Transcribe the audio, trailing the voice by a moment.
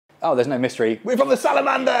Oh, there's no mystery. We're from the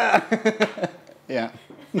Salamander! Yeah.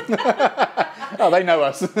 Oh, they know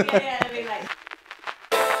us. Yeah, I mean, like...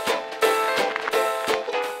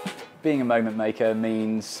 Being a moment maker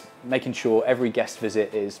means making sure every guest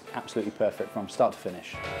visit is absolutely perfect from start to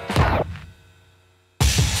finish.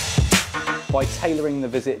 By tailoring the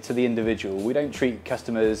visit to the individual, we don't treat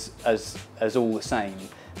customers as all the same.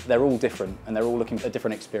 They're all different and they're all looking for a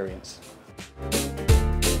different experience.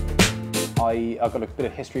 I've got a bit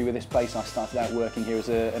of history with this place. I started out working here as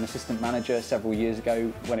an assistant manager several years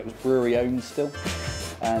ago when it was brewery owned still.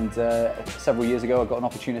 And several years ago I got an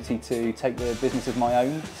opportunity to take the business of my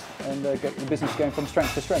own and get the business going from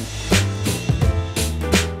strength to strength.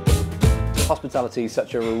 Hospitality is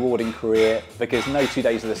such a rewarding career because no 2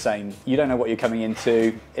 days are the same. You don't know what you're coming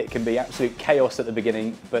into. It can be absolute chaos at the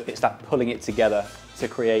beginning, but it's that pulling it together to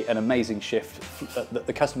create an amazing shift that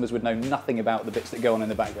the customers would know nothing about the bits that go on in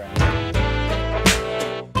the background.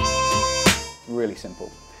 Really simple.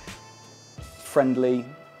 Friendly,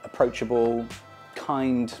 approachable,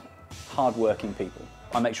 kind, hard-working people.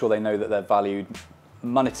 I make sure they know that they're valued.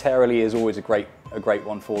 Monetarily is always a great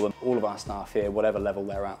one for them. All of our staff here, whatever level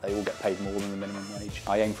they're at, they all get paid more than the minimum wage.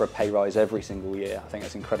 I aim for a pay rise every single year. I think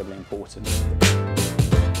that's incredibly important.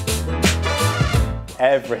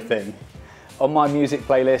 Everything. On my music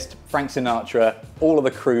playlist, Frank Sinatra, all of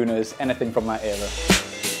the crooners, anything from that era.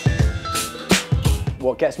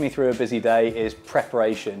 What gets me through a busy day is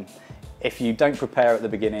preparation. If you don't prepare at the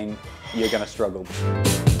beginning, you're going to struggle.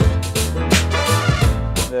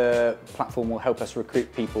 The platform will help us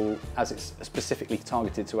recruit people as it's specifically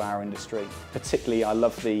targeted to our industry. Particularly, I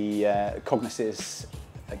love the Cognisess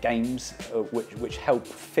games, which help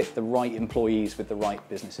fit the right employees with the right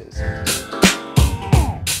businesses.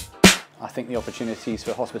 I think the opportunities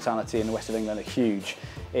for hospitality in the west of England are huge.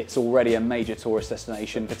 It's already a major tourist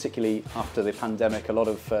destination, particularly after the pandemic. A lot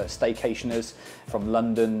of staycationers from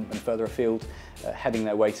London and further afield heading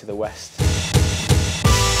their way to the west.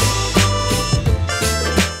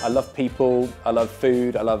 I love people, I love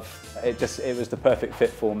food, it was the perfect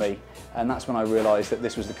fit for me. And that's when I realised that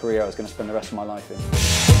this was the career I was going to spend the rest of my life in.